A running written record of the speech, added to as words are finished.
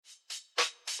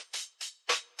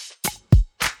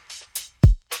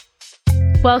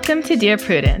Welcome to Dear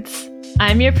Prudence.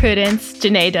 I'm your Prudence,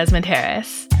 Janae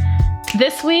Desmond-Harris.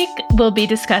 This week, we'll be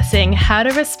discussing how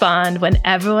to respond when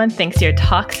everyone thinks your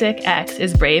toxic ex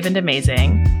is brave and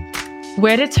amazing,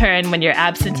 where to turn when your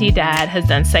absentee dad has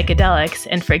done psychedelics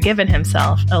and forgiven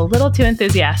himself a little too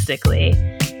enthusiastically,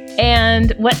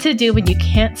 and what to do when you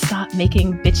can't stop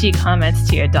making bitchy comments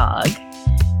to your dog.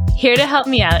 Here to help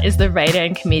me out is the writer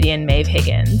and comedian Maeve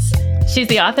Higgins. She's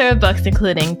the author of books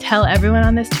including Tell Everyone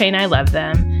on This Train I Love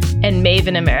Them and Maeve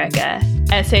in America,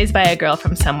 Essays by a Girl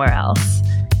from Somewhere Else.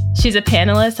 She's a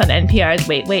panelist on NPR's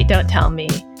Wait, Wait, Don't Tell Me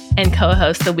and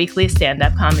co-hosts the weekly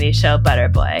stand-up comedy show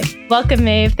Butterboy. Welcome,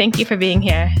 Maeve. Thank you for being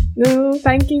here. No,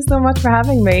 thank you so much for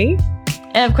having me.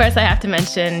 And of course, I have to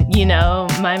mention,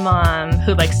 my mom,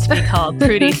 who likes to be called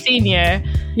Prudy Senior,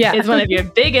 is one of your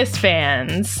biggest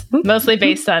fans, mostly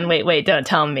based on Wait, Wait, Don't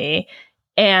Tell Me.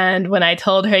 And when I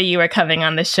told her you were coming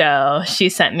on the show, she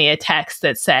sent me a text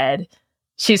that said,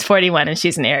 she's 41 and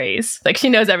she's an Aries. Like, she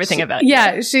knows everything about you.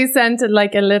 Yeah, she sent a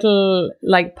little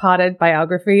potted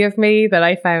biography of me that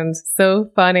I found so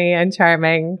funny and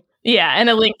charming. Yeah, and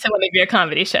a link to one of your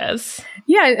comedy shows.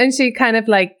 Yeah, and she kind of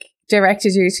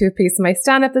directed you to a piece of my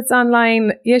stand-up that's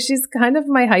online. Yeah, she's kind of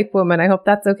my hype woman. I hope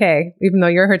that's okay, even though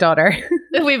you're her daughter.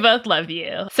 We both love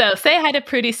you. So say hi to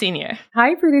Prudy Senior.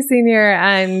 Hi, Prudy Senior,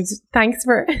 and thanks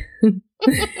for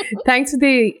thanks for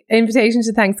the invitation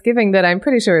to Thanksgiving that I'm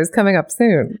pretty sure is coming up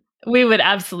soon. We would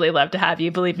absolutely love to have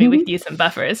you. Believe me, we could use some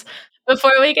buffers.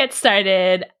 Before we get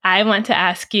started, I want to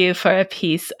ask you for a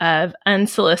piece of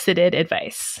unsolicited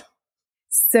advice.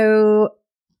 So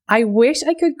I wish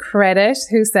I could credit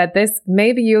who said this.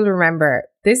 Maybe you'll remember.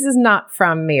 This is not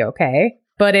from me, okay?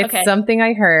 But it's something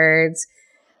I heard,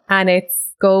 and it's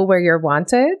go where you're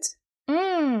wanted.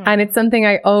 And it's something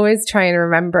I always try and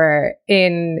remember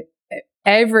in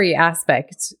every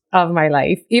aspect of my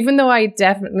life, even though I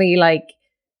definitely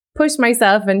push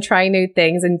myself and try new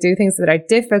things and do things that are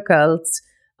difficult.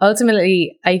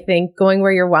 Ultimately, I think going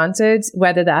where you're wanted,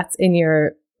 whether that's in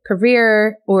your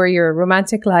career or your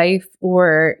romantic life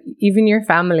or even your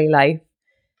family life,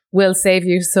 will save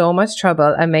you so much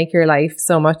trouble and make your life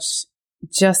so much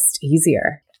just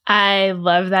easier. I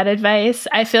love that advice.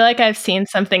 I feel like I've seen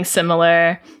something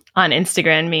similar on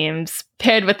Instagram memes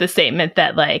paired with the statement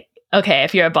that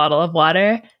if you're a bottle of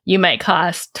water, you might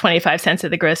cost 25 cents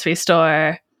at the grocery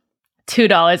store,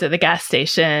 $2 at the gas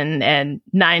station, and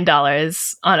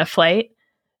 $9 on a flight.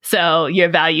 So your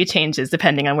value changes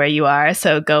depending on where you are.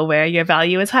 So go where your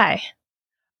value is high.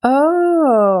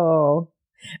 Oh,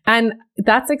 and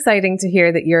that's exciting to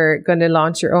hear that you're going to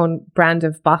launch your own brand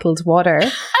of bottled water.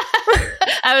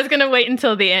 I was going to wait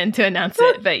until the end to announce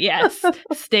it, but yes,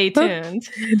 stay tuned.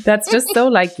 That's just so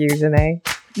like you, Janae.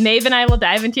 Maeve and I will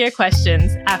dive into your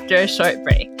questions after a short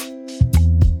break.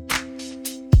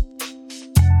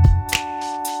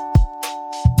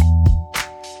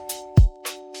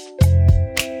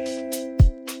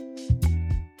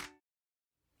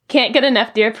 Can't get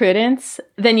enough Dear Prudence?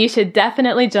 Then you should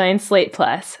definitely join Slate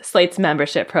Plus, Slate's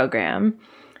membership program.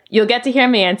 You'll get to hear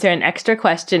me answer an extra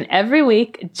question every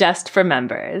week just for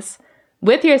members.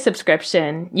 With your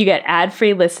subscription, you get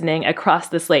ad-free listening across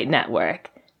the Slate network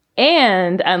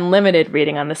and unlimited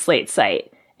reading on the Slate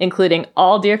site, including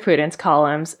all Dear Prudence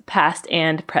columns, past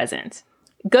and present.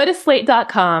 Go to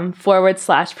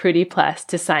slate.com/Prudy Plus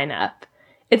to sign up.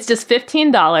 It's just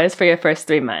 $15 for your first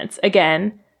 3 months.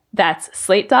 Again, that's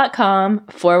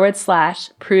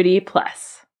slate.com/Prudy Plus.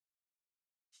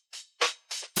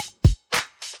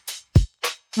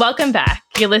 Welcome back.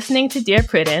 You're listening to Dear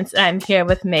Prudence, and I'm here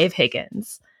with Maeve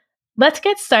Higgins. Let's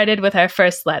get started with our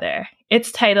first letter.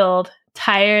 It's titled,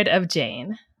 Tired of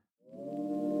Jane.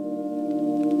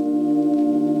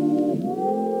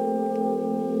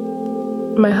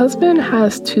 My husband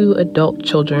has 2 adult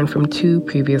children from 2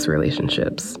 previous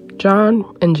relationships, John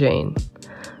and Jane.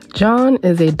 John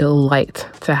is a delight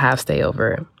to have stay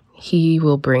over. He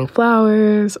will bring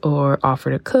flowers or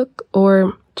offer to cook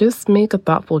or just make a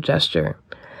thoughtful gesture.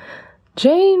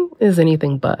 Jane is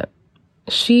anything but.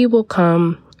 She will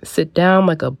come, sit down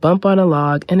like a bump on a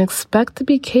log, and expect to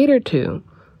be catered to.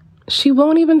 She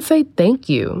won't even say thank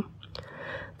you.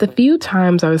 The few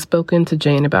times I've spoken to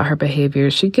Jane about her behavior,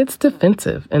 she gets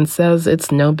defensive and says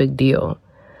it's no big deal.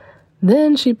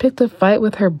 Then she picked a fight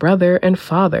with her brother and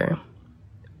father.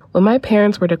 When my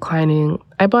parents were declining,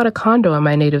 I bought a condo in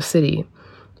my native city.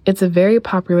 It's a very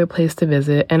popular place to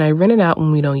visit, and I rent it out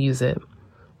when we don't use it.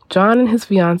 John and his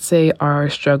fiancée are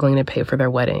struggling to pay for their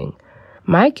wedding.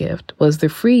 My gift was the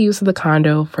free use of the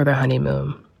condo for their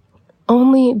honeymoon.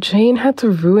 Only Jane had to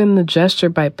ruin the gesture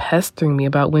by pestering me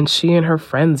about when she and her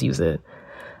friends use it.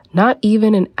 Not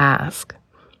even an ask.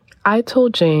 I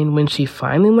told Jane when she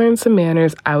finally learned some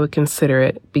manners, I would consider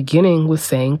it, beginning with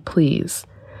saying please.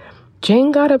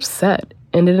 Jane got upset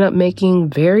and ended up making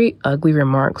very ugly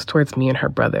remarks towards me and her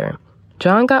brother.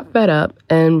 John got fed up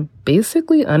and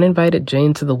basically uninvited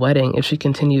Jane to the wedding if she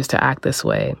continues to act this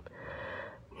way.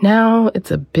 Now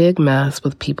it's a big mess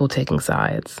with people taking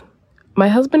sides. My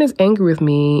husband is angry with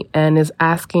me and is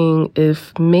asking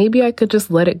if maybe I could just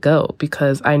let it go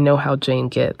because I know how Jane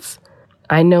gets.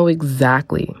 I know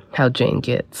exactly how Jane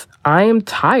gets. I am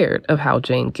tired of how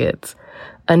Jane gets.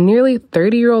 A nearly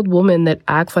 30-year-old woman that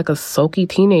acts like a sulky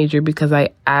teenager because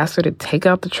I asked her to take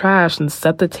out the trash and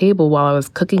set the table while I was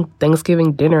cooking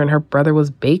Thanksgiving dinner and her brother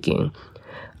was baking.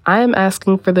 I am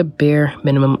asking for the bare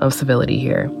minimum of civility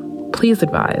here. Please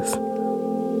advise.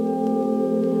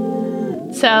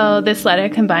 So this letter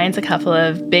combines a couple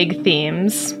of big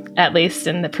themes, at least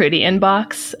in the Prudy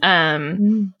inbox.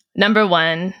 Number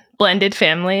one, blended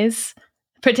families,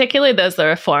 particularly those that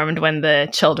are formed when the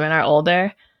children are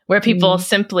older, where people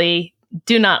simply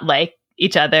do not like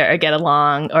each other or get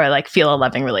along or like feel a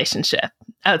loving relationship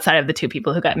outside of the two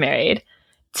people who got married.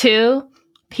 Two,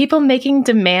 people making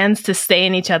demands to stay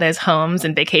in each other's homes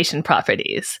and vacation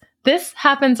properties. This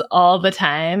happens all the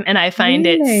time, and I find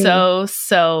it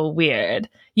so weird.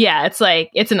 Yeah,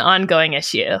 it's an ongoing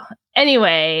issue.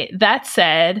 Anyway, that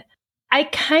said, I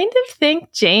kind of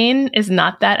think Jane is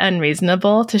not that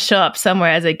unreasonable to show up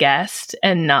somewhere as a guest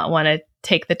and not want to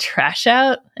take the trash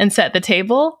out and set the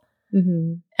table.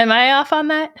 Am I off on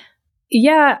that?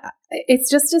 Yeah, it's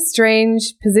just a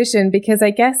strange position because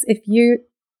I guess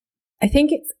I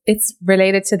think it's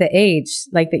related to the age,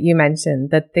 like that you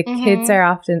mentioned, that the kids are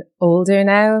often older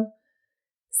now.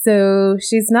 So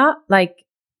she's not like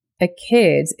a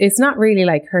kid. It's not really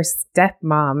like her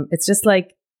stepmom. It's just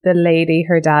like the lady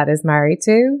her dad is married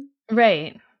to.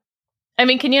 Right. I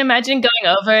mean, can you imagine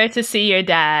going over to see your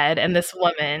dad and this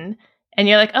woman and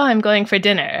you're like, oh, I'm going for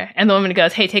dinner. And the woman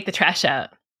goes, hey, take the trash out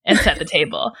and set the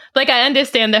table. Like, I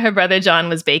understand that her brother John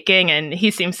was baking and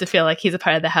he seems to feel like he's a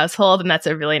part of the household and that's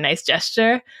a really nice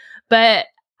gesture. But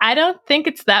I don't think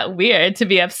it's that weird to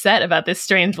be upset about this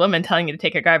strange woman telling you to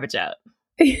take her garbage out.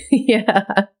 Yeah.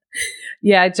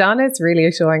 Yeah, John is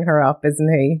really showing her up,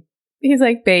 isn't he? He's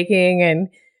like baking and,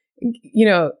 you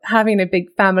know, having a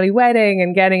big family wedding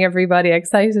and getting everybody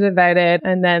excited about it.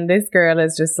 And then this girl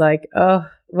is just like, oh,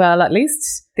 well, at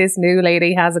least this new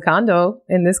lady has a condo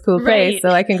in this cool place, so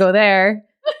I can go there.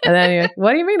 And then you're like,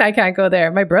 what do you mean I can't go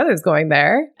there? My brother's going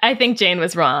there. I think Jane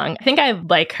was wrong. I think I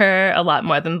like her a lot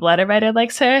more than the letter writer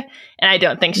likes her. And I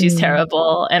don't think she's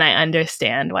terrible. And I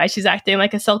understand why she's acting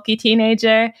like a sulky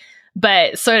teenager.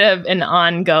 But sort of an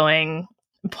ongoing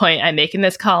point I make in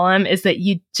this column is that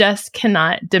you just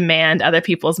cannot demand other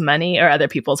people's money or other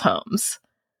people's homes.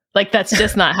 Like, that's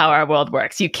just not how our world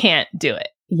works. You can't do it.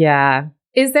 Yeah.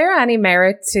 Is there any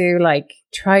merit to like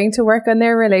trying to work on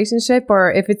their relationship?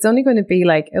 Or if it's only going to be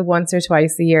like a once or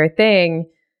twice a year thing,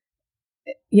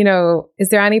 you know, is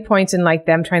there any point in like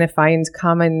them trying to find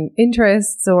common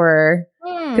interests? Or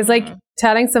because like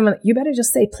telling someone, you better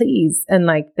just say please, and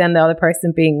like then the other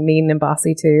person being mean and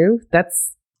bossy too,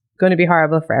 that's going to be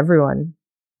horrible for everyone.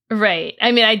 Right.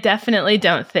 I mean, I definitely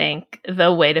don't think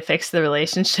the way to fix the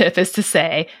relationship is to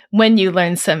say, when you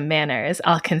learn some manners,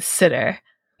 I'll consider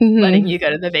letting you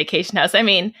go to the vacation house. I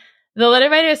mean, the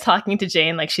letter writer is talking to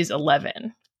Jane like she's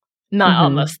 11, not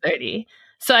almost 30.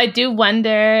 So I do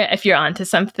wonder if you're onto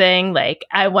something. Like,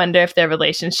 I wonder if their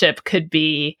relationship could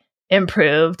be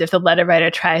improved if the letter writer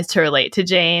tries to relate to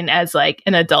Jane as like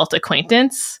an adult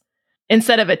acquaintance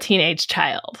instead of a teenage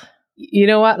child. You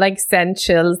know what like sent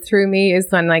chills through me is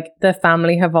when like the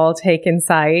family have all taken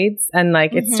sides and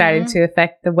like it's starting to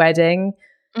affect the wedding.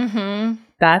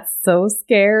 That's so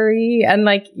scary. And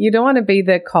like, you don't want to be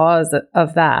the cause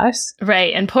of that.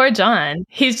 Right. And poor John,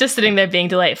 he's just sitting there being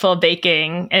delightful,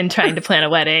 baking and trying to plan a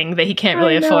wedding that he can't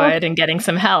really afford and getting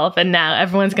some help. And now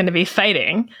everyone's going to be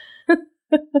fighting.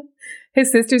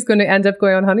 His sister's going to end up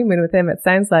going on honeymoon with him, it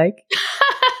sounds like.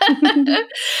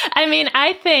 I mean,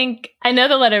 I know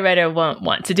the letter writer won't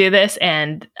want to do this,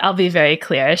 and I'll be very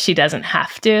clear, she doesn't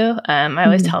have to. I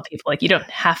always tell people, like, you don't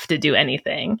have to do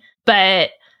anything. But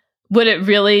would it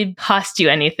really cost you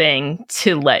anything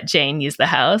to let Jane use the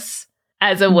house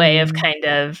as a way of kind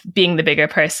of being the bigger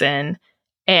person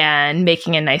and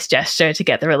making a nice gesture to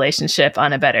get the relationship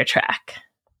on a better track?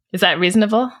 Is that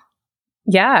reasonable?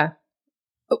 Yeah.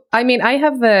 I mean, I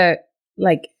have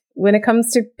when it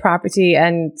comes to property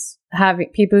and having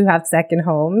people who have second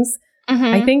homes,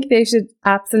 I think they should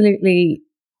absolutely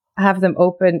have them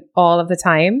open all of the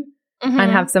time.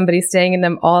 And have somebody staying in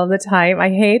them all the time. I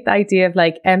hate the idea of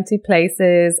like empty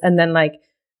places and then like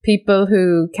people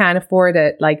who can't afford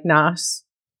it, like not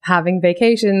having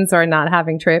vacations or not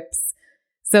having trips.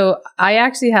 So I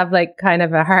actually have like kind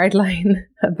of a hard line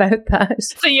about that.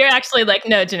 So you're actually like,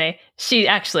 no, Janae, she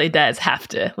actually does have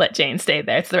to let Jane stay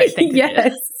there. It's the right thing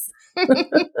to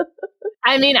do.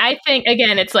 I mean, I think,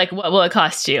 again, it's like, what will it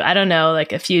cost you? I don't know,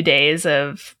 like a few days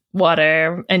of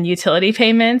water and utility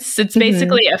payments. It's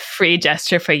basically a free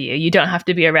gesture for you. You don't have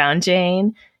to be around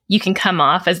Jane. You can come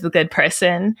off as the good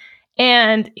person.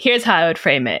 And here's how I would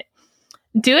frame it.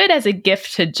 Do it as a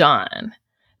gift to John,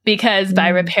 because by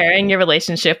repairing your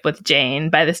relationship with Jane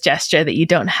by this gesture that you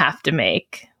don't have to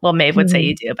make, well, Maeve would say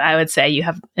you do, but I would say you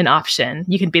have an option.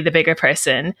 You can be the bigger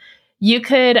person. You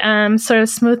could sort of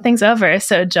smooth things over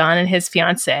so John and his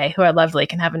fiance, who are lovely,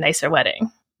 can have a nicer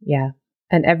wedding. Yeah.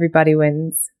 And everybody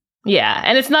wins. Yeah.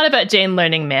 And it's not about Jane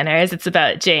learning manners. It's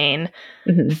about Jane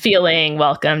feeling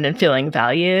welcomed and feeling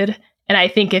valued. And I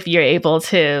think if you're able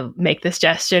to make this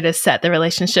gesture to set the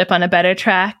relationship on a better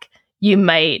track, you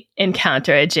might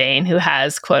encounter a Jane who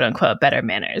has, quote unquote, better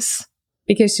manners.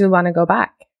 Because she'll want to go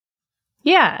back.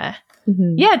 Yeah.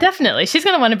 Yeah, definitely. She's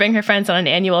going to want to bring her friends on an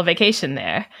annual vacation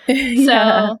there.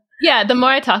 So, yeah, the more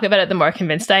I talk about it, the more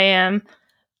convinced I am.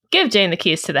 Give Jane the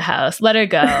keys to the house. Let her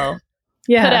go.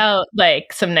 Put out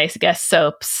like some nice guest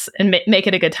soaps and make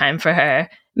it a good time for her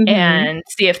and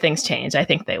see if things change. I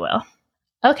think they will.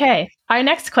 Okay. Our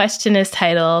next question is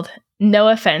titled, No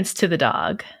Offense to the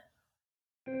Dog.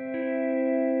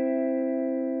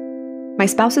 My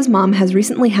spouse's mom has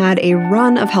recently had a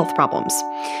run of health problems,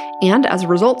 and as a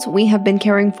result, we have been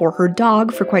caring for her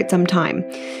dog for quite some time.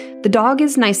 The dog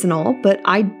is nice and all, but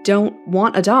I don't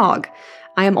want a dog.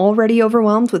 I am already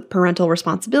overwhelmed with parental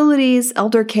responsibilities,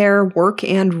 elder care, work,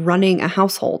 and running a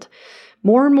household.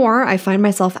 More and more, I find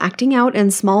myself acting out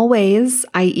in small ways,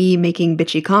 i.e. making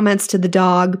bitchy comments to the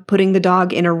dog, putting the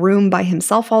dog in a room by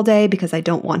himself all day because I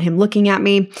don't want him looking at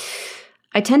me.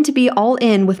 I tend to be all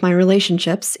in with my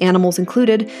relationships, animals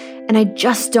included, and I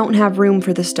just don't have room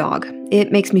for this dog.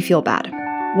 It makes me feel bad.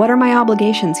 What are my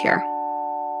obligations here?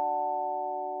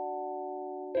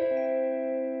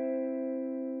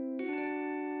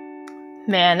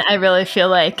 Man, I really feel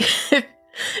like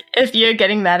if you're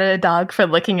getting mad at a dog for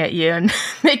looking at you and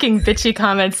making bitchy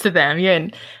comments to them, you're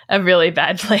in a really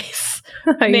bad place.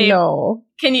 I know.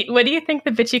 What do you think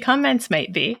the bitchy comments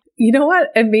might be? You know what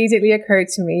immediately occurred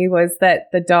to me was that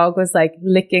the dog was like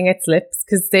licking its lips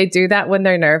because they do that when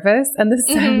they're nervous. And the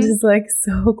sound is like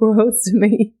so gross to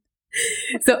me.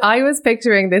 So I was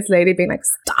picturing this lady being like,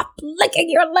 stop licking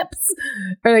your lips,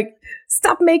 or like,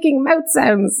 stop making mouth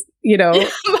sounds, you know.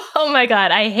 Oh my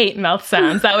God, I hate mouth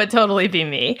sounds. That would totally be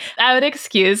me. I would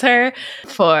excuse her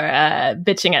for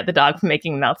bitching at the dog for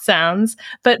making mouth sounds,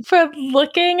 but for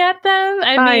looking at them,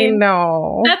 I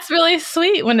know. That's really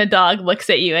sweet when a dog looks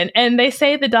at you and they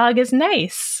say the dog is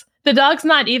nice. The dog's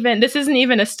this isn't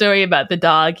even a story about the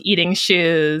dog eating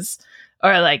shoes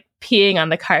or like peeing on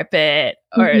the carpet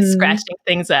or scratching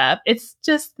things up. It's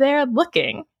just they're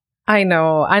looking. I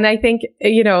know. And I think,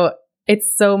 you know,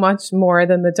 it's so much more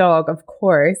than the dog, of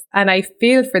course. And I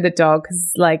feel for the dog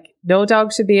because like no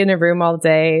dog should be in a room all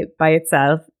day by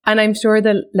itself. And I'm sure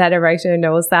the letter writer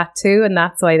knows that too. And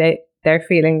that's why they're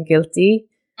feeling guilty.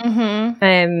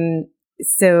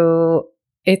 So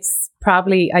it's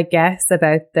probably, I guess,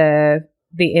 about the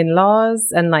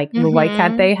in-laws and like, well, why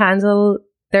can't they handle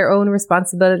their own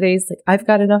responsibilities? Like, I've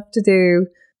got enough to do.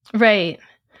 Right.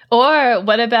 Or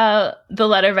what about the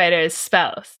letter writer's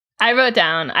spouse? I wrote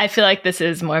down, I feel like this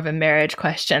is more of a marriage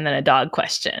question than a dog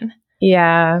question.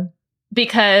 Yeah.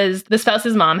 Because the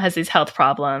spouse's mom has these health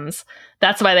problems.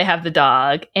 That's why they have the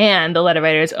dog. And the letter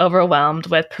writer is overwhelmed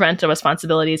with parental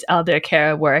responsibilities, elder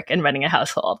care, work, and running a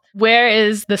household. Where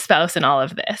is the spouse in all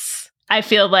of this? I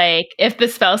feel like if the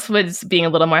spouse was being a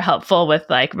little more helpful with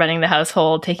like running the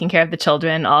household, taking care of the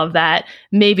children, all of that,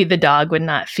 maybe the dog would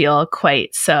not feel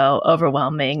quite so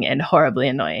overwhelming and horribly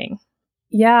annoying.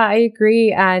 Yeah, I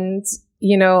agree. And,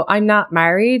 you know, I'm not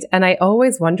married and I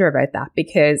always wonder about that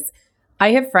because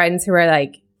I have friends who are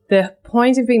like, the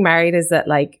point of being married is that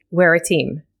like we're a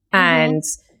team. And,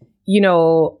 you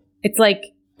know, it's like,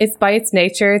 it's by its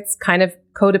nature, it's kind of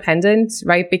codependent,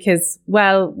 right? Because,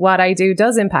 well, what I do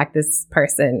does impact this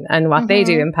person and what they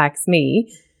do impacts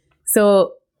me.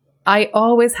 So I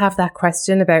always have that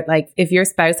question about like, if your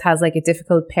spouse has like a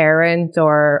difficult parent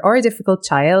or a difficult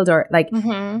child or like,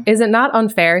 is it not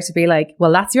unfair to be like,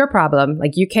 well, that's your problem.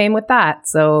 Like you came with that.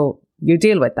 So you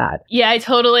deal with that. Yeah, I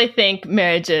totally think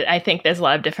I think there's a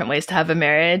lot of different ways to have a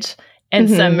marriage. And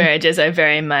some marriages are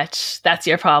very much, that's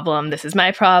your problem. This is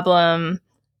my problem.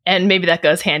 And maybe that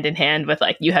goes hand in hand with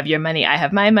like, you have your money, I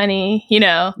have my money, you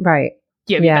know? Right.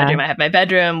 you have your bedroom, I have my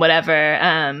bedroom, whatever.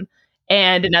 And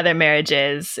in other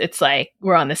marriages, it's like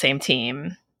we're on the same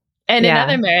team. And in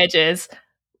other marriages,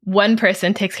 one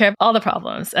person takes care of all the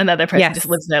problems and the other person just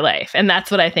lives their life. And that's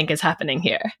what I think is happening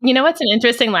here. You know what's an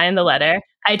interesting line in the letter?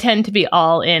 I tend to be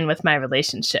all in with my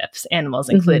relationships, animals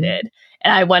included.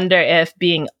 And I wonder if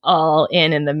being all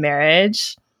in the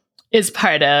marriage is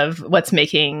part of what's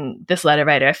making this letter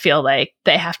writer feel like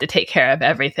they have to take care of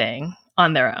everything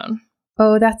on their own.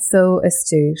 Oh, that's so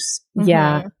astute.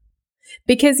 Yeah.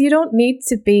 Because you don't need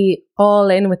to be all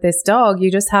in with this dog.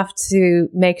 You just have to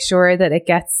make sure that it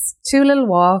gets 2 little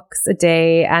walks a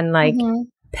day and like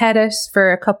pet it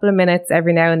for a couple of minutes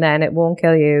every now and then. It won't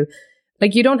kill you.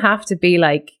 Like, you don't have to be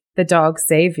like the dog's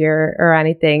savior or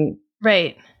anything.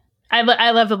 Right.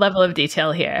 I love the level of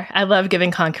detail here. I love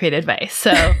giving concrete advice.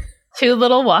 So 2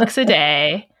 little walks a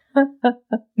day,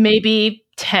 maybe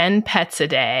 10 pets a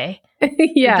day.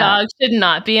 The dog should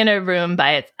not be in a room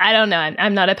by it. I don't know.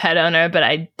 I'm not a pet owner, but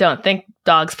I don't think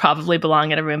dogs probably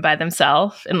belong in a room by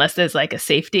themselves unless there's like a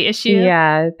safety issue.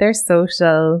 Yeah, they're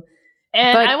social.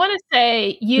 And I want to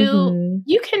say you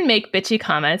can make bitchy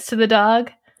comments to the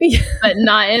dog, but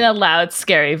not in a loud,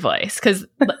 scary voice. Because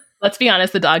let's be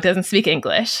honest, the dog doesn't speak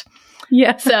English.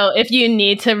 Yeah. So if you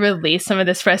need to release some of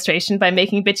this frustration by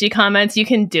making bitchy comments, you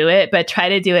can do it, but try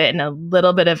to do it in a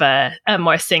little bit of a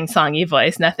more sing-songy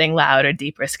voice, nothing loud or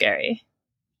deep or scary.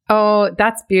 Oh,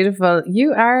 that's beautiful.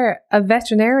 You are a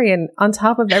veterinarian on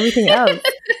top of everything else.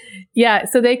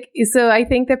 So I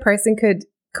think the person could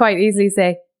quite easily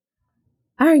say,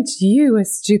 aren't you a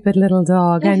stupid little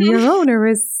dog? And your owner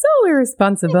is so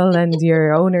irresponsible, and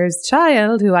your owner's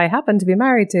child, who I happen to be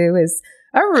married to, is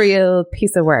a real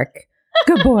piece of work.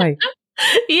 Good boy.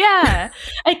 Yeah.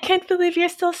 I can't believe you're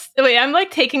still... Wait, I'm like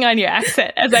taking on your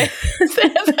accent as I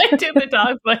do the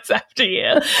dog voice after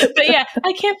you. But yeah,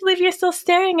 I can't believe you're still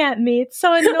staring at me. It's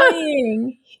so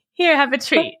annoying. Here, have a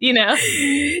treat, you know?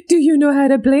 Do you know how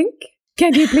to blink?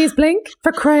 Can you please blink?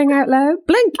 For crying out loud,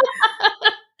 blink.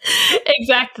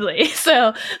 Exactly.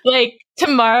 So like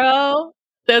tomorrow...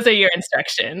 Those are your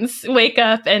instructions. Wake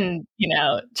up and,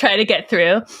 try to get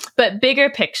through. But bigger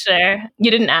picture,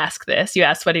 you didn't ask this. You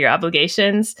asked what are your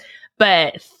obligations.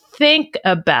 But think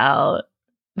about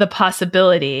the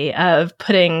possibility of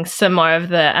putting some more of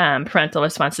the parental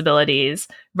responsibilities,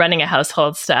 running a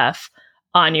household stuff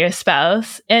on your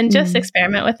spouse, and just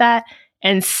experiment with that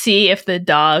and see if the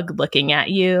dog looking at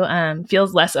you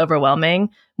feels less overwhelming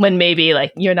when maybe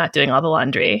like you're not doing all the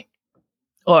laundry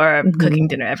or cooking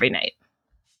dinner every night.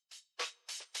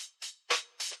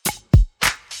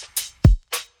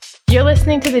 You're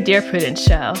listening to the Dear Prudence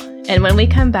Show, and when we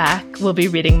come back, we'll be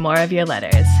reading more of your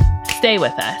letters. Stay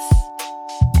with us.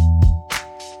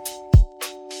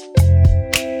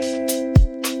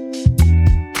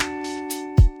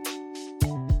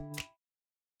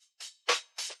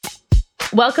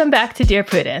 Welcome back to Dear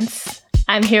Prudence.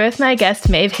 I'm here with my guest,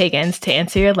 Maeve Higgins, to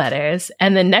answer your letters,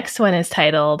 and the next one is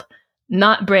titled,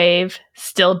 Not Brave,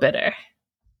 Still Bitter.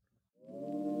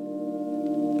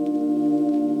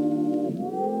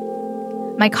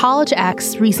 My college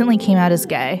ex recently came out as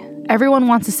gay. Everyone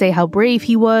wants to say how brave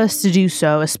he was to do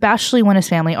so, especially when his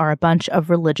family are a bunch of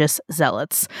religious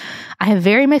zealots. I have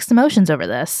very mixed emotions over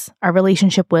this. Our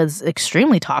relationship was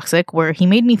extremely toxic, where he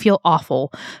made me feel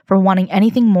awful for wanting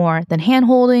anything more than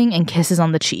hand-holding and kisses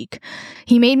on the cheek.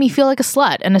 He made me feel like a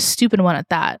slut, and a stupid one at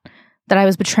that I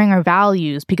was betraying our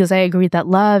values because I agreed that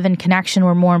love and connection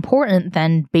were more important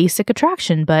than basic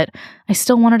attraction, but I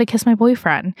still wanted to kiss my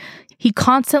boyfriend. He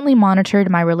constantly monitored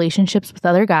my relationships with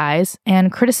other guys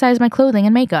and criticized my clothing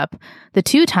and makeup. The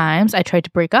 2 times I tried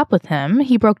to break up with him,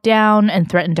 he broke down and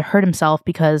threatened to hurt himself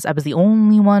because I was the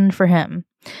only one for him.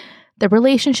 The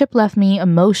relationship left me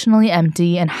emotionally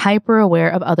empty and hyper-aware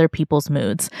of other people's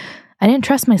moods. I didn't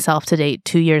trust myself to date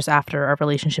 2 years after our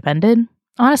relationship ended.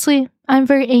 Honestly, I'm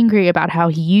very angry about how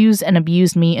he used and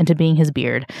abused me into being his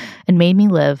beard and made me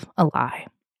live a lie.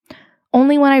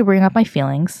 Only when I bring up my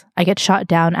feelings, I get shot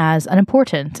down as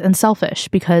unimportant and selfish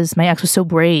because my ex was so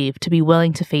brave to be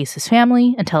willing to face his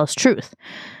family and tell his truth.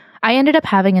 I ended up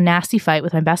having a nasty fight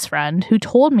with my best friend who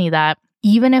told me that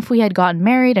even if we had gotten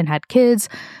married and had kids,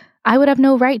 I would have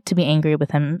no right to be angry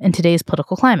with him in today's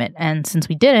political climate, and since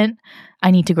we didn't,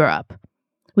 I need to grow up.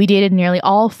 We dated nearly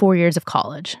all 4 years of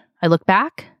college. I look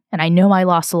back, and I know I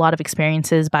lost a lot of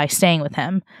experiences by staying with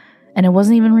him, and it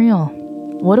wasn't even real.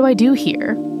 What do I do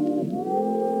here?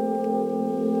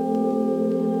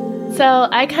 So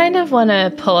I kind of want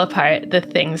to pull apart the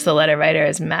things the letter writer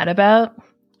is mad about,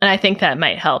 and I think that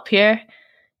might help here.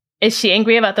 Is she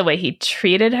angry about the way he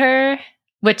treated her,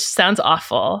 which sounds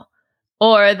awful,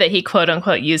 or that he quote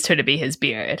unquote used her to be his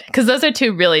beard. Because those are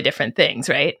two really different things,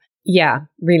 right? Yeah,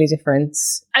 really different.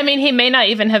 I mean, he may not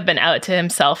even have been out to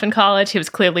himself in college. He was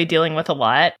clearly dealing with a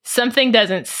lot. Something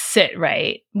doesn't sit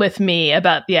right with me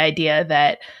about the idea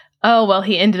that, oh, well,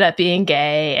 he ended up being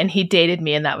gay and he dated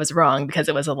me and that was wrong because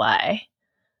it was a lie.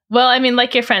 Well, I mean,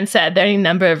 like your friend said, there are a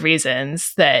number of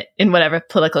reasons that in whatever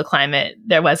political climate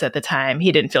there was at the time,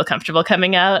 he didn't feel comfortable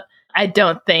coming out. I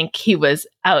don't think he was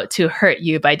out to hurt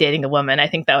you by dating a woman. I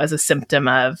think that was a symptom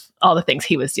of all the things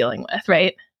he was dealing with,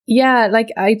 right? Yeah, like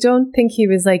I don't think he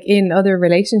was like in other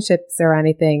relationships or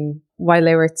anything while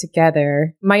they were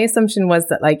together. My assumption was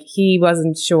that like he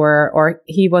wasn't sure or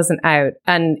he wasn't out.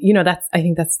 And, you know, I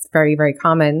think that's very, very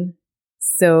common.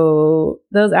 So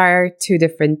those are two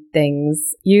different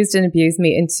things. Used and abused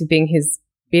me into being his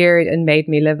beard and made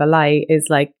me live a lie is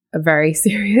like a very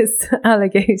serious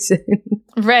allegation.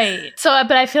 Right. So,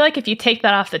 but I feel like if you take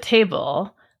that off the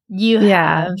table, you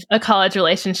have a college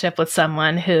relationship with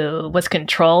someone who was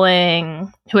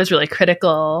controlling, who was really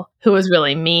critical, who was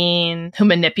really mean, who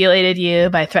manipulated you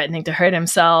by threatening to hurt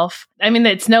himself. I mean,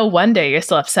 it's no wonder you're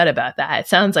still upset about that. It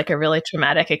sounds like a really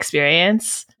traumatic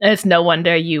experience. And it's no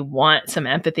wonder you want some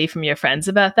empathy from your friends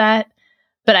about that.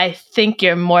 But I think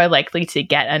you're more likely to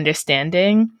get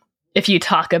understanding if you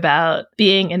talk about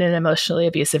being in an emotionally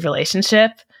abusive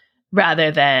relationship rather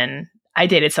than I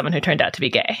dated someone who turned out to be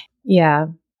gay. Yeah.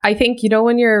 I think, you know,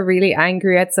 when you're really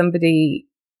angry at somebody,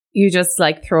 you just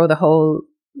like throw the whole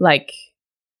like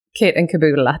kit and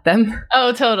caboodle at them.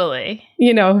 Oh, totally.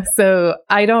 You know, so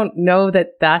I don't know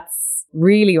that that's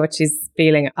really what she's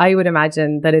feeling. I would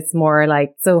imagine that it's more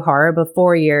like so horrible,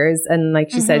 4 years. And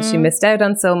like she said, she missed out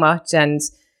on so much. And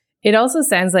it also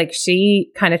sounds like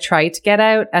she kind of tried to get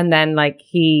out and then like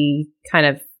he kind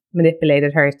of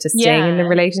manipulated her to stay in the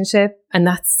relationship. And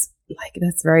that's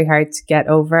very hard to get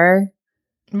over.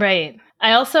 Right.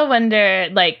 I also wonder,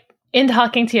 like, in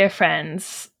talking to your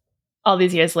friends all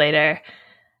these years later,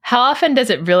 how often does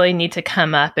it really need to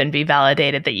come up and be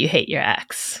validated that you hate your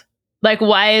ex? Like,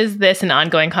 why is this an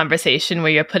ongoing conversation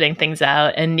where you're putting things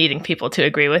out and needing people to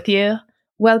agree with you?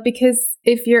 Well, because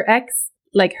if your ex,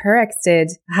 like her ex did,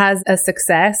 has a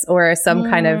success or some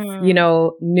kind of, you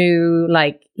know, new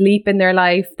like leap in their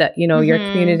life that, you know, your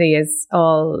community is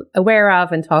all aware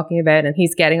of and talking about, and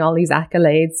he's getting all these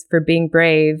accolades for being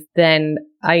brave, then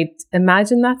I'd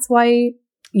imagine that's why,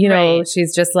 you know,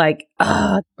 she's just like,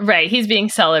 Right. He's being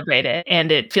celebrated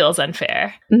and it feels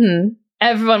unfair.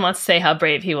 Everyone wants to say how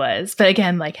brave he was. But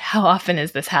again, like, how often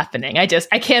is this happening? I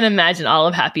can't imagine all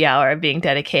of happy hour being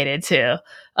dedicated to,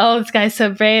 oh, this guy's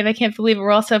so brave. I can't believe it.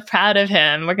 We're all so proud of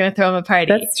him. We're going to throw him a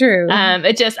party. That's true.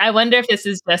 I wonder if this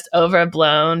is just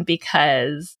overblown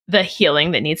because the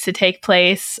healing that needs to take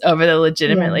place over the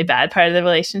legitimately bad part of the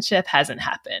relationship hasn't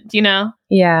happened, you know?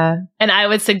 Yeah. And I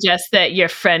would suggest that your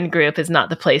friend group is not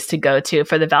the place to go to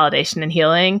for the validation and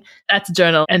healing. That's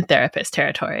journal and therapist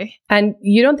territory. And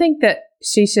you don't think that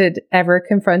she should ever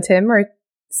confront him or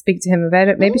speak to him about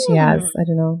it? Maybe she has. I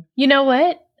don't know. You know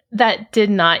what? That did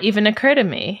not even occur to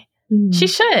me. She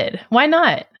should. Why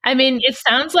not? I mean, it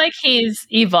sounds like he's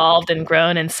evolved and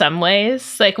grown in some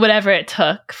ways, like whatever it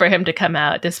took for him to come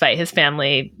out despite his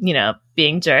family, you know,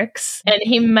 being jerks. And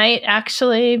he might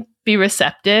actually be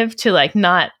receptive to like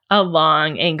not a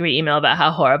long, angry email about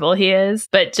how horrible he is,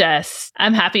 but just,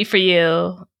 I'm happy for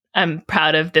you. I'm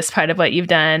proud of this part of what you've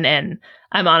done. And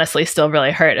I'm honestly still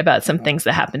really hurt about some things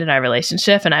that happened in our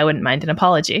relationship. And I wouldn't mind an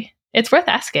apology. It's worth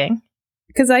asking.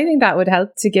 Because I think that would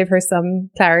help to give her some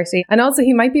clarity. And also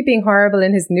he might be being horrible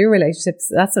in his new relationships.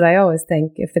 That's what I always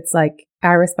think. If it's like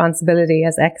our responsibility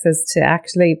as exes to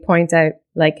actually point out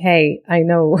like, hey, I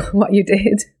know what you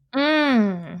did.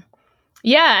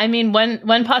 Yeah. I mean,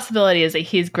 one possibility is that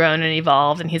he's grown and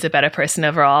evolved and he's a better person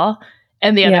overall.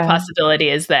 And the other possibility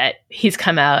is that he's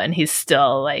come out and he's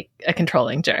still like a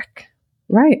controlling jerk.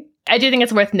 Right. I do think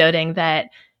it's worth noting that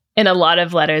in a lot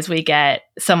of letters we get,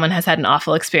 someone has had an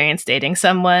awful experience dating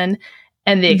someone,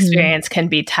 and the experience can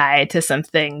be tied to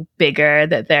something bigger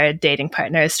that their dating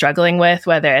partner is struggling with,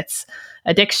 whether it's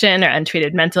addiction or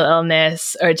untreated mental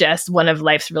illness or just one of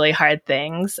life's really hard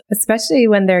things. Especially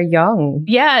when they're young.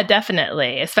 Yeah,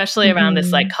 definitely. Especially around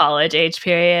this like college age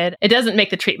period. It doesn't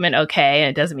make the treatment okay, and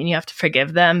it doesn't mean you have to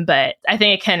forgive them, but I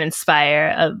think it can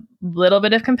inspire a little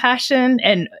bit of compassion.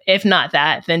 And if not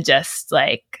that, then just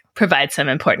like provide some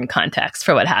important context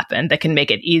for what happened that can make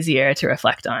it easier to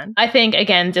reflect on. I think,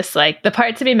 again, just like the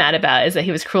part to be mad about is that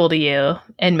he was cruel to you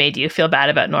and made you feel bad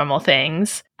about normal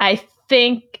things. I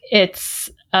think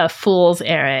it's a fool's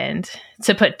errand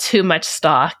to put too much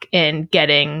stock in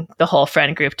getting the whole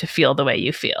friend group to feel the way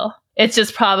you feel. It's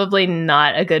just probably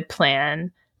not a good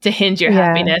plan to hinge your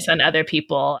happiness on other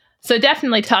people. So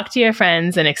definitely talk to your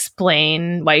friends and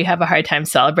explain why you have a hard time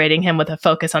celebrating him with a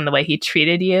focus on the way he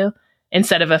treated you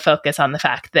instead of a focus on the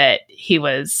fact that he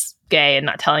was gay and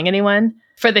not telling anyone.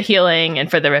 For the healing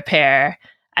and for the repair,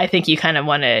 I think you kind of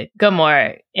want to go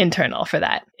more internal for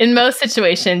that. In most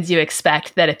situations, you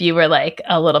expect that if you were like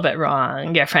a little bit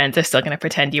wrong, your friends are still going to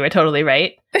pretend you were totally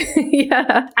right.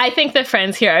 Yeah. I think the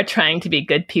friends here are trying to be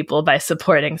good people by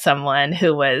supporting someone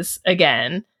who was,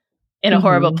 again, in a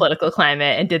horrible political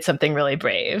climate and did something really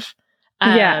brave.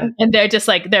 And they're just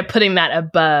like, they're putting that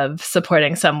above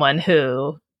supporting someone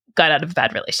who got out of a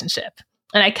bad relationship.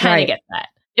 And I kind of get that.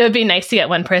 It would be nice to get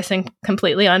one person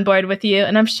completely on board with you.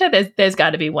 And I'm sure there's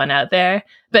got to be one out there.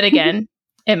 But again,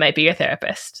 it might be your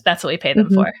therapist. That's what we pay them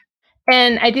for.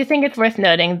 And I do think it's worth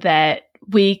noting that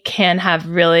we can have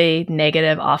really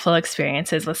negative, awful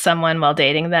experiences with someone while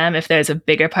dating them if there's a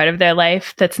bigger part of their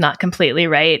life that's not completely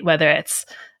right, whether it's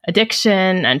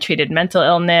addiction, untreated mental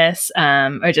illness,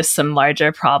 or just some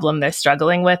larger problem they're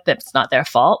struggling with that's not their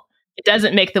fault. It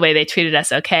doesn't make the way they treated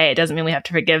us okay. It doesn't mean we have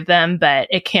to forgive them, but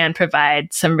it can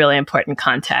provide some really important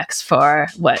context for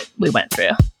what we went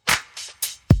through.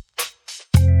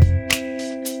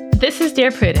 This is Dear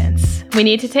Prudence. We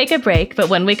need to take a break, but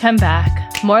when we come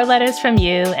back, more letters from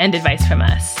you and advice from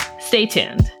us. Stay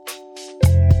tuned.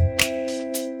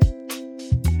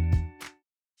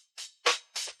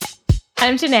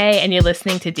 I'm Janae, and you're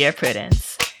listening to Dear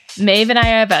Prudence. Maeve and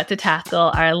I are about to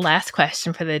tackle our last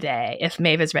question for the day, if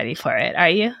Maeve is ready for it. Are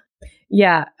you?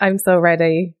 Yeah, I'm so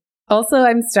ready. Also,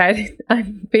 I'm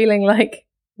feeling like,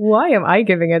 why am I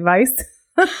giving advice?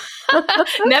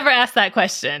 Never ask that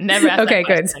question. Never ask that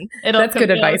question. Good. That's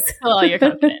good advice. Fill all your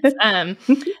confidence.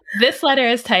 This letter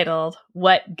is titled,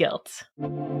 What Guilt?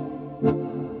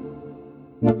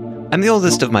 I'm the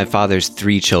oldest of my father's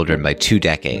 3 children by 2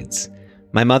 decades.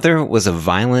 My mother was a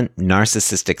violent,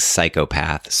 narcissistic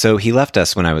psychopath, so he left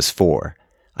us when I was 4.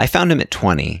 I found him at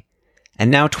 20. And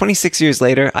now, 26 years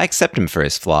later, I accept him for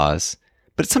his flaws.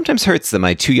 But it sometimes hurts that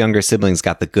my 2 younger siblings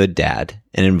got the good dad,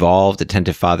 an involved,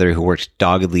 attentive father who worked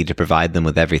doggedly to provide them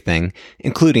with everything,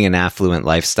 including an affluent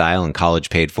lifestyle and college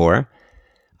paid for.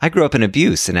 I grew up in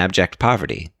abuse and abject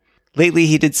poverty. Lately,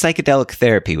 he did psychedelic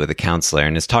therapy with a counselor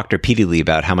and has talked repeatedly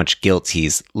about how much guilt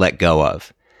he's let go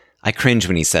of. I cringe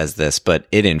when he says this, but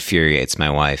it infuriates my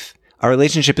wife. Our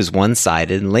relationship is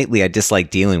one-sided, and lately I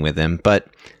dislike dealing with him, but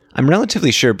I'm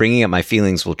relatively sure bringing up my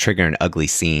feelings will trigger an ugly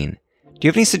scene. Do you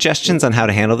have any suggestions on how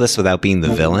to handle this without being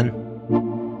the villain?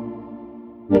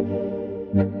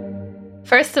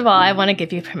 First of all, I want to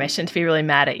give you permission to be really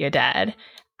mad at your dad.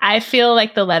 I feel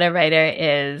like the letter writer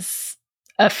is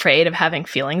afraid of having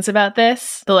feelings about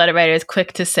this. The letter writer is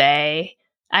quick to say,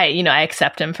 I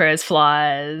accept him for his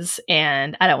flaws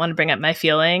and I don't want to bring up my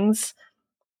feelings.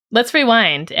 Let's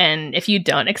rewind. And if you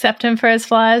don't accept him for his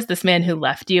flaws, this man who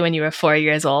left you when you were 4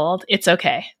 years old, it's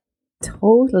okay.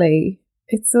 Totally.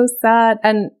 It's so sad.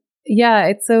 And yeah,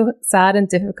 it's so sad and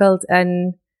difficult.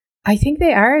 And I think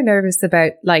they are nervous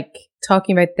about like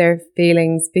talking about their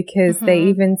feelings because they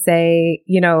even say,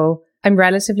 I'm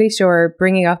relatively sure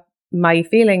bringing up my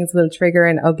feelings will trigger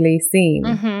an ugly scene.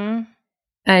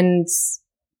 And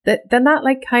then that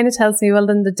like kind of tells me, well,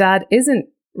 then the dad isn't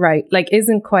right, like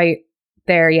isn't quite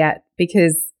there yet,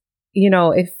 because,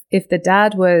 if the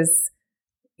dad was,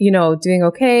 doing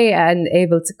okay and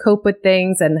able to cope with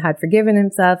things and had forgiven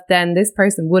himself, then this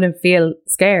person wouldn't feel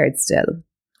scared still.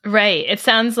 Right. It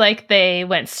sounds like they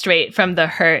went straight from the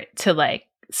hurt to like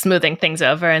smoothing things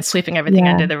over and sweeping everything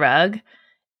under the rug.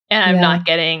 And I'm not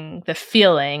getting the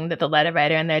feeling that the letter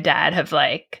writer and their dad have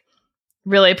like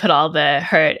really put all the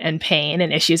hurt and pain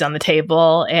and issues on the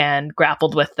table and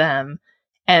grappled with them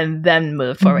and then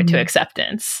moved forward to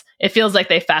acceptance. It feels like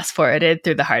they fast forwarded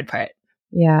through the hard part.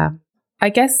 Yeah. I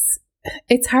guess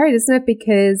it's hard, isn't it?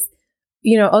 Because,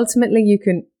 ultimately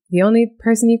the only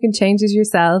person you can change is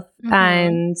yourself.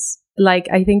 And like,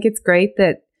 I think it's great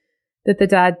that the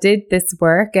dad did this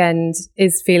work and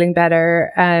is feeling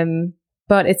better.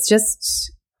 But it's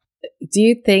just, do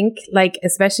you think, like,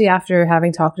 especially after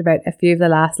having talked about a few of the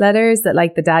last letters, that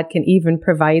like the dad can even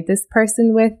provide this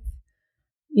person with,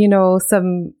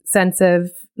 some sense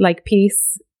of like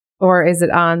peace? Or is it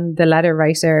on the letter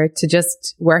writer to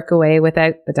just work away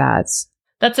without the dad?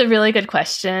 That's a really good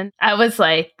question. I was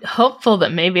like hopeful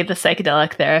that maybe the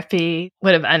psychedelic therapy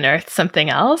would have unearthed something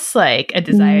else, like a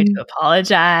desire to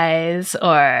apologize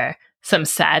or some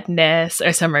sadness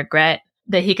or some regret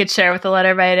that he could share with the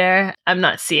letter writer. I'm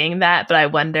not seeing that, but I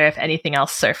wonder if anything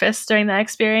else surfaced during that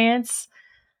experience.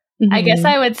 I guess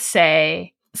I would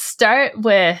say start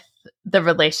with the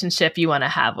relationship you want to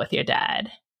have with your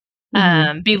dad.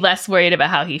 Be less worried about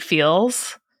how he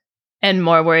feels and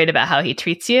more worried about how he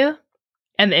treats you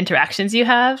and the interactions you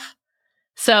have.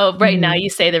 So right now you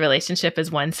say the relationship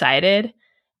is one-sided,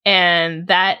 and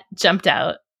that jumped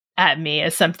out at me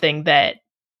as something that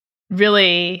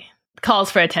really calls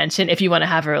for attention if you want to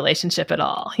have a relationship at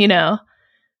all. You know,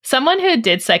 someone who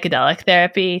did psychedelic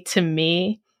therapy to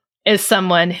me is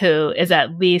someone who is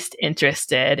at least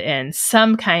interested in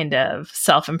some kind of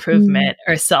self-improvement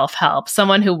or self-help,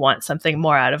 someone who wants something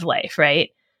more out of life, right?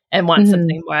 And wants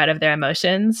something more out of their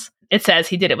emotions. It says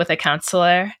he did it with a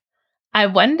counselor. I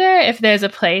wonder if there's a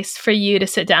place for you to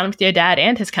sit down with your dad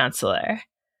and his counselor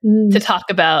to talk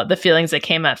about the feelings that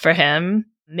came up for him.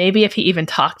 Maybe if he even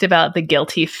talked about the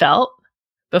guilt he felt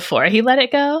before he let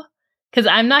it go. Because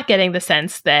I'm not getting the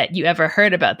sense that you ever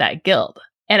heard about that guilt.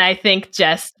 And I think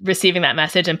just receiving that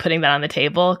message and putting that on the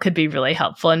table could be really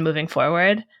helpful in moving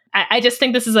forward. I just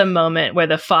think this is a moment where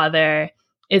the father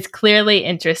is clearly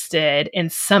interested in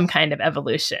some kind of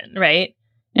evolution, right?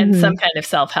 And some kind of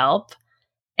self-help.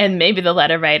 And maybe the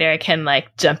letter writer can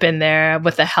like jump in there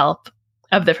with the help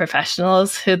of the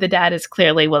professionals who the dad is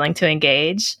clearly willing to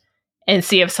engage and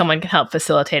see if someone can help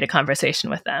facilitate a conversation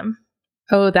with them.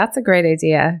 Oh, that's a great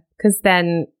idea. Because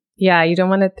then, yeah, you don't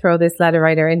want to throw this letter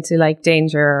writer into like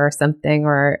danger or something,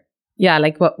 or yeah,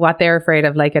 like what they're afraid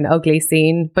of, like an ugly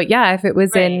scene. But yeah, if it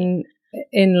was in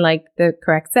like the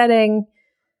correct setting.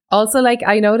 Also, like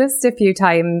I noticed a few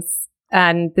times,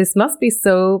 and this must be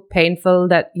so painful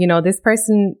that, you know, this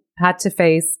person had to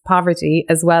face poverty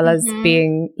as well as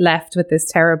being left with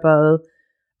this terrible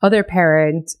other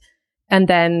parent. And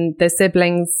then the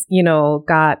siblings, you know,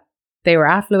 they were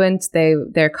affluent,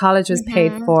 their college was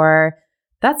paid for.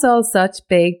 That's all such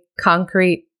big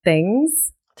concrete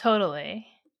things. Totally.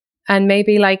 And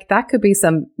maybe like that could be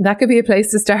a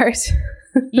place to start.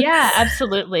 Yeah,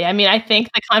 absolutely. I mean, I think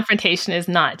the confrontation is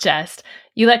not just,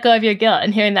 you let go of your guilt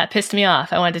and hearing that pissed me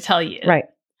off, I wanted to tell you. Right.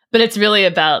 But it's really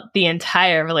about the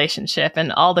entire relationship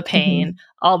and all the pain,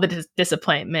 all the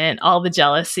disappointment, all the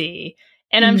jealousy.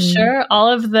 And I'm sure all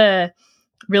of the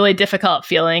really difficult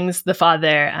feelings the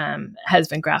father has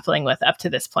been grappling with up to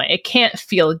this point. It can't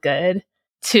feel good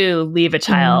to leave a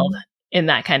child in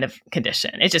that kind of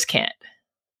condition. It just can't.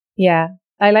 Yeah.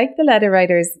 I like the letter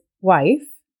writer's wife,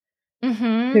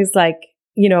 who's like,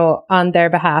 you know, on their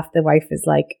behalf, the wife is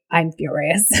like, I'm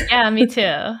furious. Yeah, me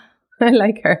too. I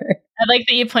like her. I like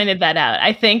that you pointed that out.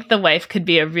 I think the wife could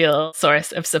be a real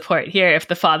source of support here. If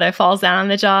the father falls down on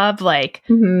the job, like,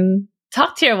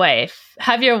 talk to your wife.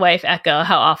 Have your wife echo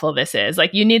how awful this is.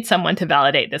 Like, you need someone to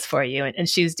validate this for you, and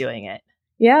she's doing it.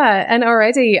 Yeah. And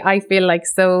already I feel like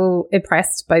so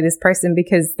impressed by this person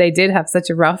because they did have such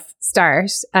a rough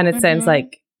start. And it sounds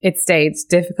like it stayed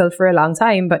difficult for a long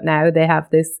time. But now they have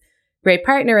this great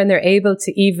partner and they're able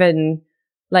to even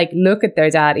like look at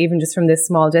their dad, even just from this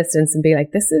small distance, and be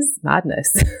like, this is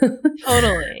madness.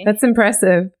 Totally. That's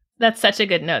impressive. That's such a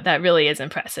good note. That really is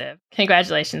impressive.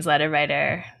 Congratulations, letter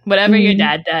writer. Whatever your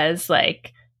dad does,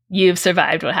 like, you've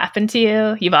survived what happened to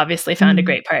you. You've obviously found a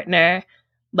great partner.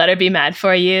 Let her be mad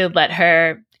for you. Let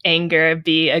her anger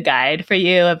be a guide for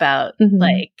you about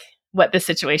like what the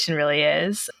situation really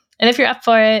is. And if you're up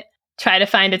for it, try to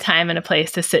find a time and a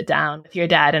place to sit down with your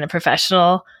dad and a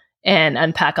professional and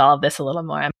unpack all of this a little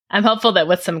more. I'm hopeful that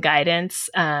with some guidance,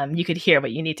 you could hear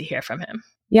what you need to hear from him.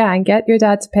 Yeah, and get your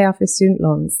dad to pay off his student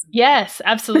loans. Yes,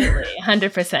 absolutely.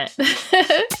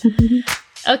 100%.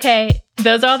 Okay,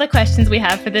 those are all the questions we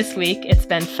have for this week. It's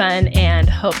been fun and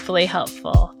hopefully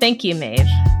helpful. Thank you, Maeve.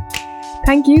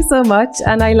 Thank you so much.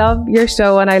 And I love your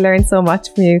show and I learned so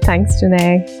much from you. Thanks,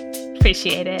 Janae.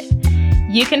 Appreciate it.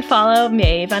 You can follow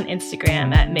Maeve on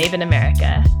Instagram at Maeve in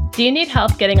America. Do you need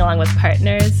help getting along with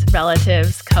partners,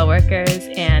 relatives, coworkers,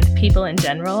 and people in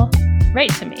general?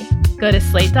 Write to me. Go to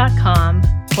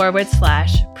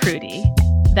slate.com/Prudy.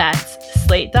 That's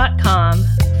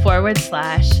slate.com/PRUDIE.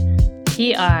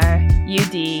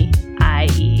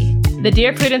 The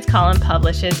Dear Prudence column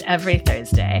publishes every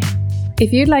Thursday.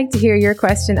 If you'd like to hear your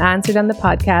question answered on the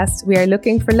podcast, we are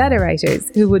looking for letter writers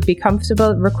who would be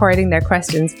comfortable recording their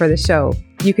questions for the show.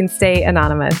 You can stay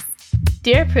anonymous.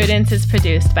 Dear Prudence is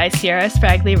produced by Sierra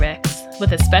Spragley-Ricks,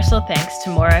 with a special thanks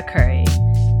to Maura Curry.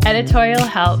 Editorial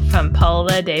help from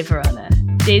Paola De Verona.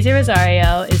 Daisy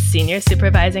Rosario is Senior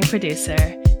Supervising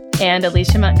Producer, and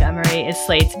Alicia Montgomery is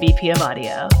Slate's VP of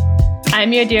Audio.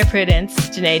 I'm your Dear Prudence,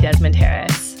 Janae Desmond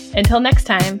Harris. Until next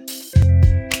time.